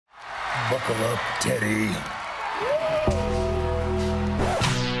Buckle up, Teddy.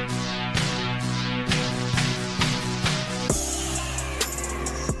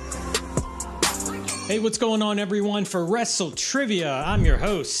 Hey, what's going on, everyone? For WrestleTrivia, I'm your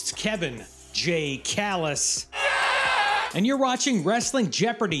host, Kevin J. Callis. And you're watching Wrestling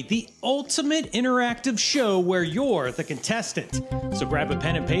Jeopardy, the ultimate interactive show where you're the contestant. So grab a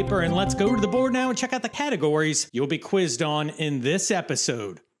pen and paper and let's go to the board now and check out the categories you'll be quizzed on in this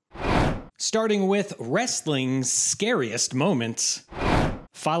episode. Starting with wrestling's scariest moments,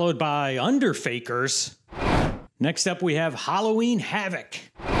 followed by underfakers. Next up we have Halloween Havoc,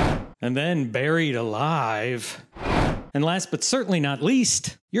 and then Buried Alive. And last but certainly not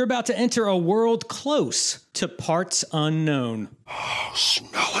least, you're about to enter a world close to parts unknown. Oh,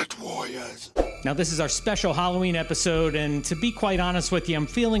 smell it, warriors. Now, this is our special Halloween episode, and to be quite honest with you, I'm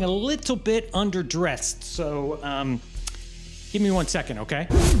feeling a little bit underdressed, so, give me 1 second, okay?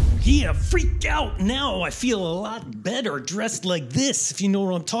 Yeah, freaked out. Now I feel a lot better dressed like this, if you know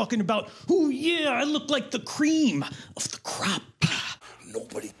what I'm talking about. Oh yeah, I look like the cream of the crop.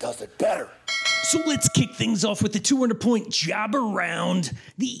 Nobody does it better. So let's kick things off with the 200-point jobber round,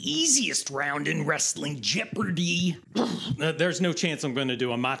 the easiest round in Wrestling Jeopardy. There's no chance I'm going to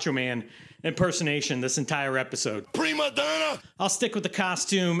do a Macho Man impersonation this entire episode. Prima donna. I'll stick with the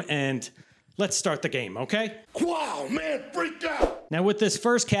costume and let's start the game, okay? Wow, man, freaked out. Now with this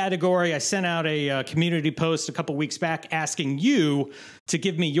first category, I sent out a community post a couple weeks back asking you to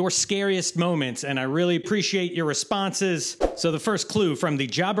give me your scariest moments, and I really appreciate your responses. So the first clue from the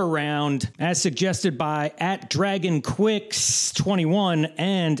jobber round, as suggested by @DragonQuicks21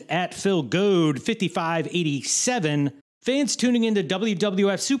 and @PhilGoad5587, fans tuning into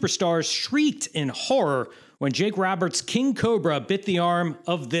WWF Superstars shrieked in horror when Jake Roberts' King Cobra bit the arm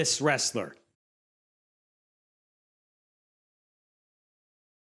of this wrestler.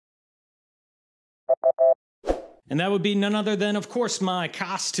 And that would be none other than, of course, my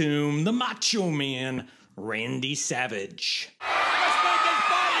costume, the Macho Man, Randy Savage.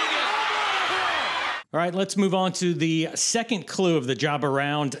 All right, let's move on to the second clue of the jobber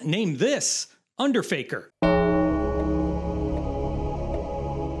round. Name this underfaker.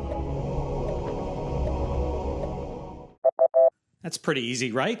 That's pretty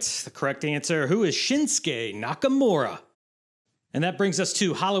easy, right? The correct answer, who is Shinsuke Nakamura? And that brings us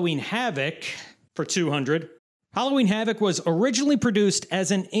to Halloween Havoc for 200. Halloween Havoc was originally produced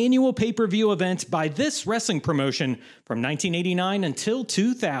as an annual pay-per-view event by this wrestling promotion from 1989 until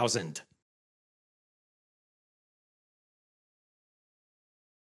 2000.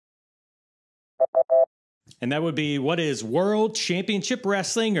 And that would be, what is World Championship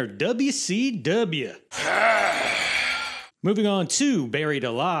Wrestling, or WCW? Moving on to Buried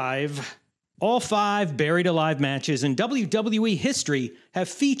Alive. All 5 Buried Alive matches in WWE history have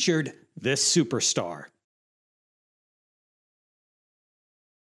featured this superstar.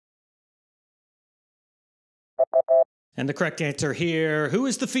 And the correct answer here, who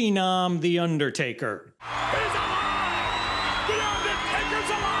is the Phenom, The Undertaker? He's alive! The Undertaker's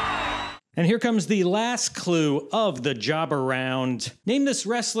alive! And here comes the last clue of the jobber round. Name this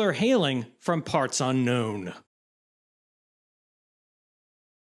wrestler hailing from parts unknown.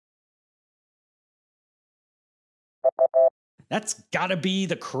 That's gotta be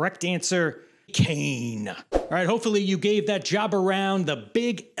the correct answer, Kane. All right, hopefully you gave that jobber round the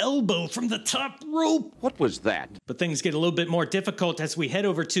big elbow from the top rope. What was that? But things get a little bit more difficult as we head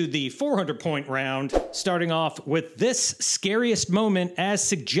over to the 400-point round, starting off with this scariest moment as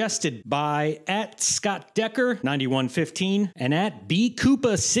suggested by @ScottDecker9115 and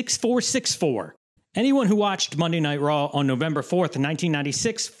 @BKoopa6464. Anyone who watched Monday Night Raw on November 4th,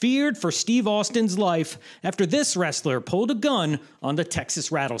 1996 feared for Steve Austin's life after this wrestler pulled a gun on the Texas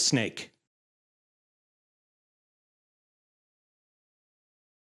Rattlesnake.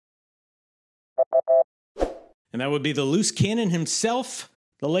 And that would be the loose cannon himself,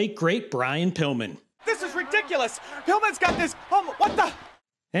 the late, great Brian Pillman. This is ridiculous! Pillman's got this... what the...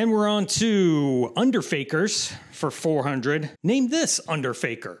 And we're on to underfakers for 400. Name this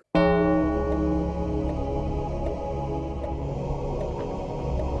underfaker.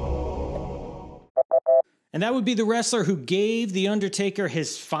 And that would be the wrestler who gave The Undertaker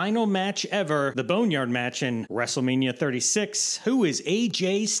his final match ever, the Boneyard match in WrestleMania 36, who is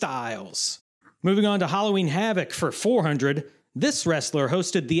AJ Styles. Moving on to Halloween Havoc for 400, this wrestler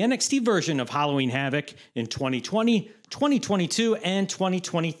hosted the NXT version of Halloween Havoc in 2020, 2022, and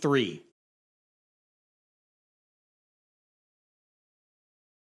 2023.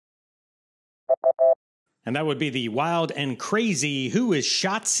 And that would be the wild and crazy, who is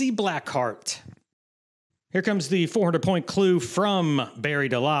Shotzi Blackheart. Here comes the 400-point clue from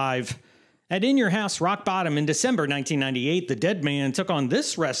Buried Alive. At In Your House Rock Bottom in December 1998, the Dead Man took on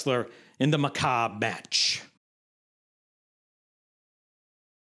this wrestler in the Macabre match.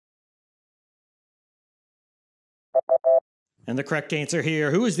 And the correct answer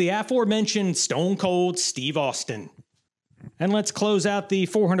here, who is the aforementioned Stone Cold Steve Austin? And let's close out the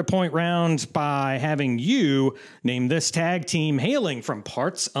 400-point round by having you name this tag team hailing from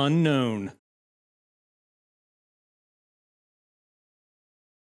parts unknown.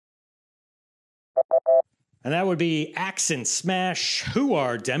 And that would be Axe and Smash, who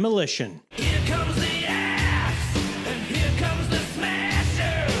are Demolition. Here comes the axe, and here comes the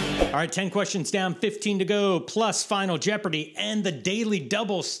smasher. All right, 10 questions down, 15 to go, plus Final Jeopardy and the Daily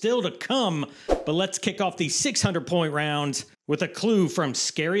Double still to come. But let's kick off the 600-point round with a clue from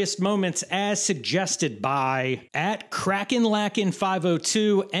Scariest Moments as suggested by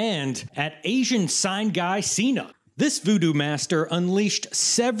 @KrakenLacken502 and @Asian Sign Guy Cena. This voodoo master unleashed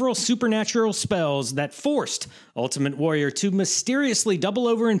several supernatural spells that forced Ultimate Warrior to mysteriously double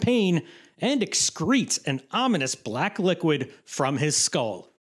over in pain and excrete an ominous black liquid from his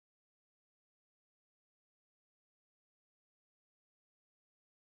skull.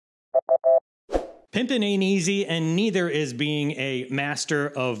 Pimpin' ain't easy, and neither is being a master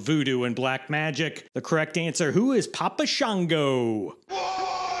of voodoo and black magic. The correct answer, who is Papa Shango?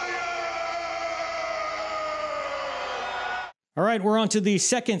 All right, we're on to the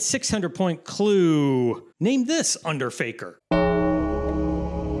second 600-point clue. Name this Underfaker.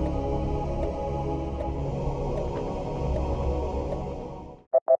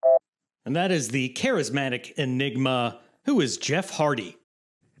 And that is the charismatic enigma, who is Jeff Hardy.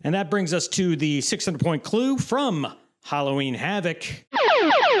 And that brings us to the 600-point clue from Halloween Havoc.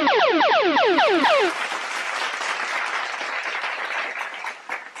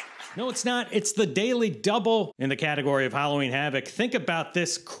 No, it's not. It's the Daily Double in the category of Halloween Havoc. Think about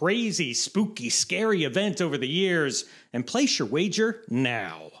this crazy, spooky, scary event over the years and place your wager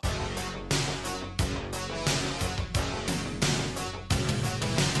now.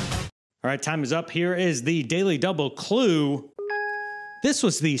 All right, time is up. Here is the Daily Double clue. This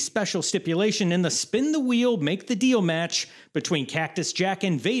was the special stipulation in the Spin the Wheel, Make the Deal match between Cactus Jack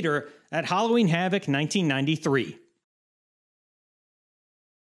and Vader at Halloween Havoc 1993.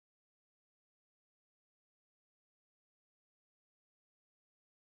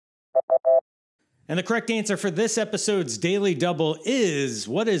 And the correct answer for this episode's Daily Double is,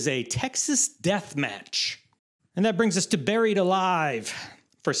 what is a Texas Death Match? And that brings us to Buried Alive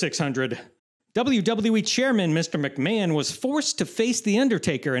for 600. WWE Chairman Mr. McMahon was forced to face The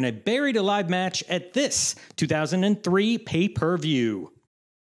Undertaker in a Buried Alive match at this 2003 pay-per-view.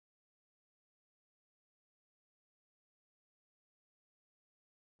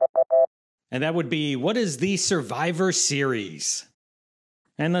 And that would be, what is the Survivor Series?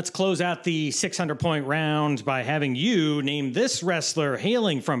 And let's close out the 600-point round by having you name this wrestler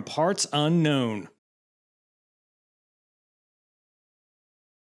hailing from parts unknown.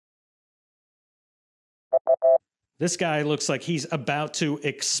 This guy looks like he's about to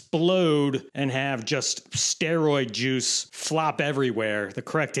explode and have just steroid juice flop everywhere. The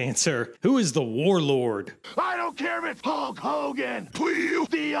correct answer, who is the Warlord? I don't care if it's Hulk Hogan, please,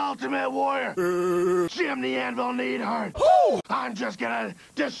 the Ultimate Warrior, Jim the Anvil Neidhart. I'm just gonna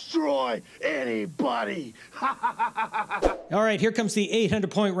destroy anybody. All right, here comes the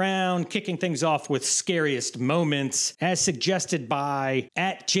 800-point round, kicking things off with Scariest Moments, as suggested by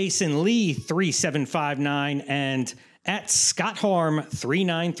 @JasonLee3759 and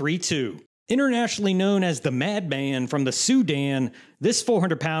 @ScottHarm3932. Internationally known as the Madman from the Sudan, this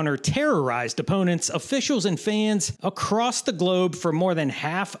 400-pounder terrorized opponents, officials, and fans across the globe for more than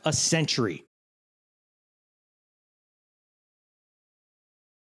half a century.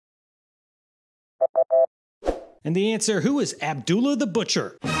 And the answer, who is Abdullah the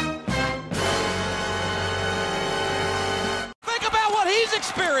Butcher? Think about what he's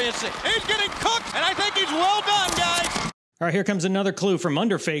experiencing. He's getting cooked, and I think he's well done, guys. All right, here comes another clue from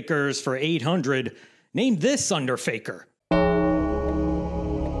Underfakers for 800. Name this Underfaker.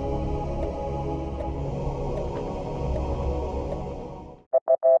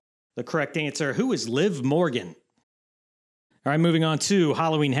 The correct answer, who is Liv Morgan? All right, moving on to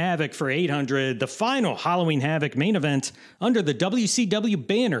Halloween Havoc for 800. The final Halloween Havoc main event under the WCW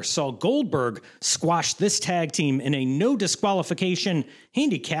banner saw Goldberg squash this tag team in a no disqualification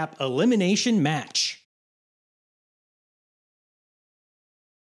handicap elimination match.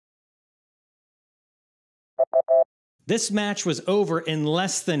 This match was over in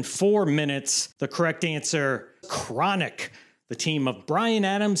less than 4 minutes. The correct answer, Chronic, the team of Brian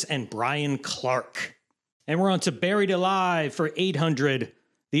Adams and Brian Clark. And we're on to Buried Alive for 800.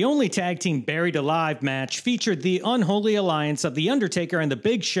 The only tag team buried alive match featured the unholy alliance of The Undertaker and The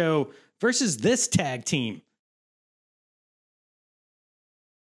Big Show versus this tag team.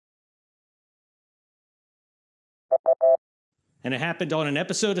 And it happened on an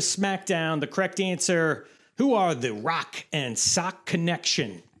episode of SmackDown. The correct answer, who are the Rock and Sock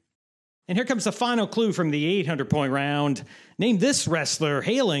Connection? And here comes the final clue from the 800-point round. Name this wrestler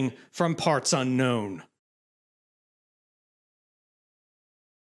hailing from parts unknown.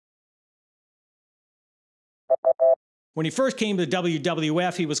 When he first came to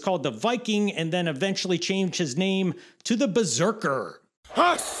WWF, he was called the Viking and then eventually changed his name to the Berserker.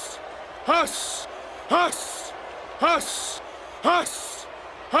 Huss! Huss! Huss! Huss! Huss!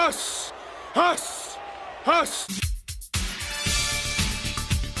 Huss! Huss! Huss!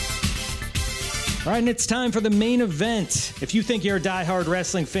 All right, and it's time for the main event. If you think you're a diehard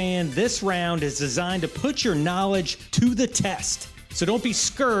wrestling fan, this round is designed to put your knowledge to the test. So don't be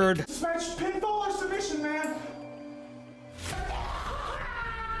scared. This match, pinfall or submission, man?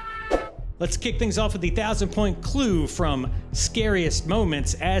 Let's kick things off with the 1,000-point clue from Scariest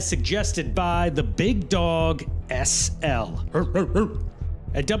Moments as suggested by the big dog SL.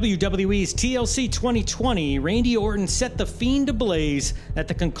 At WWE's TLC 2020, Randy Orton set the Fiend ablaze at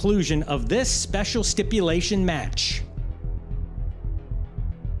the conclusion of this special stipulation match.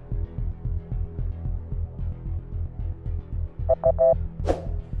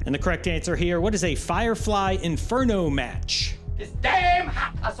 And the correct answer here, what is a Firefly Inferno match? It's damn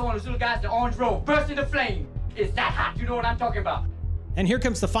hot. I saw one of those little guys in the orange robe burst into flame. It's that hot. You know what I'm talking about. And here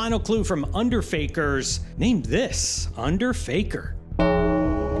comes the final clue from Underfakers. Name this Underfaker.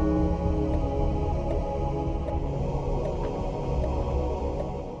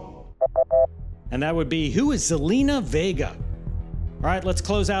 And that would be, who is Zelina Vega? All right, let's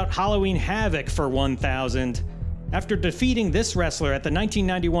close out Halloween Havoc for 1,000. After defeating this wrestler at the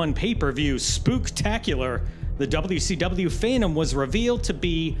 1991 pay-per-view Spooktacular, the WCW Phantom was revealed to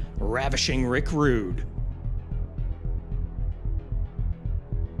be Ravishing Rick Rude.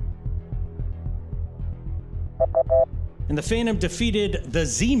 And the Phantom defeated the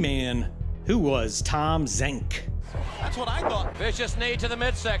Z-Man, who was Tom Zenk. That's what I thought. Vicious knee to the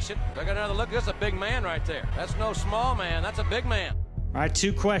midsection. Took another look. This is a big man right there. That's no small man. That's a big man. All right,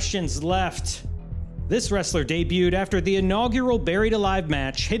 2 questions left. This wrestler debuted after the inaugural Buried Alive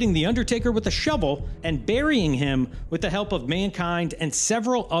match, hitting The Undertaker with a shovel and burying him with the help of Mankind and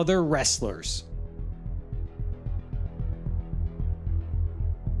several other wrestlers.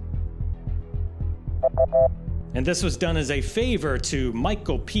 And this was done as a favor to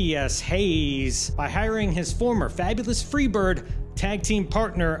Michael P.S. Hayes by hiring his former Fabulous Freebird tag team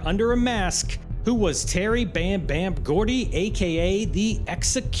partner under a mask, who was Terry Bam Bam Gordy, aka the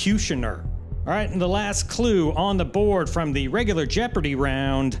Executioner. All right, and the last clue on the board from the regular Jeopardy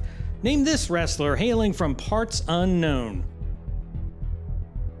round. Name this wrestler hailing from parts unknown.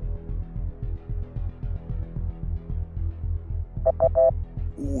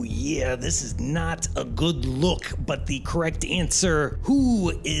 Oh yeah, this is not a good look, but the correct answer,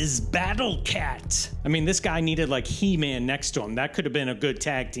 who is Battle Cat? I mean, this guy needed like He-Man next to him. That could have been a good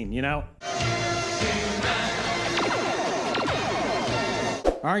tag team, you know?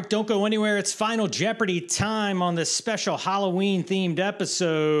 All right, don't go anywhere. It's Final Jeopardy time on this special Halloween-themed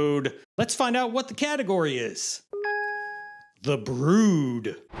episode. Let's find out what the category is. The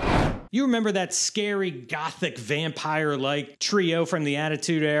Brood. You remember that scary, gothic, vampire-like trio from the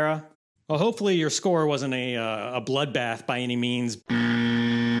Attitude Era? Well, hopefully your score wasn't a bloodbath by any means.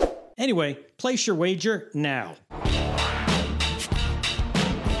 Anyway, place your wager now.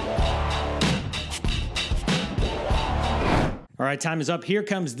 All right, time is up. Here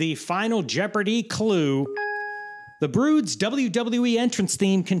comes the Final Jeopardy clue. The Brood's WWE entrance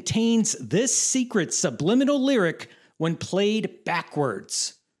theme contains this secret subliminal lyric when played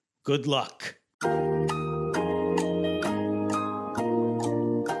backwards. Good luck.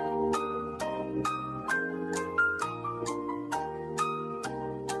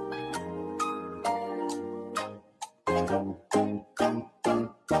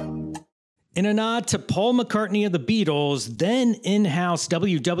 In a nod to Paul McCartney of the Beatles, then in-house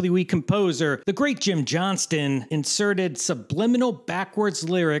WWE composer, the great Jim Johnston inserted subliminal backwards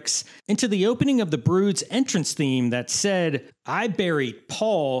lyrics into the opening of the Brood's entrance theme that said, "I buried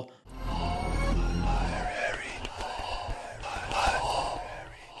Paul."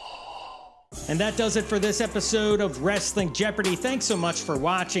 And that does it for this episode of Wrestling Jeopardy. Thanks so much for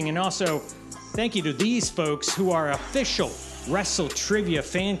watching, and also thank you to these folks who are official WrestleTrivia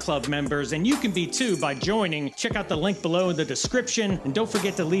fan club members, and you can be too by joining. Check out the link below in the description, and don't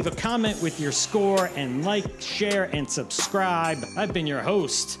forget to leave a comment with your score, and like, share, and subscribe. I've been your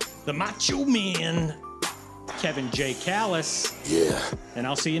host, the Macho Man, Kevin J. Callis. Yeah. And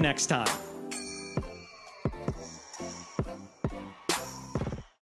I'll see you next time.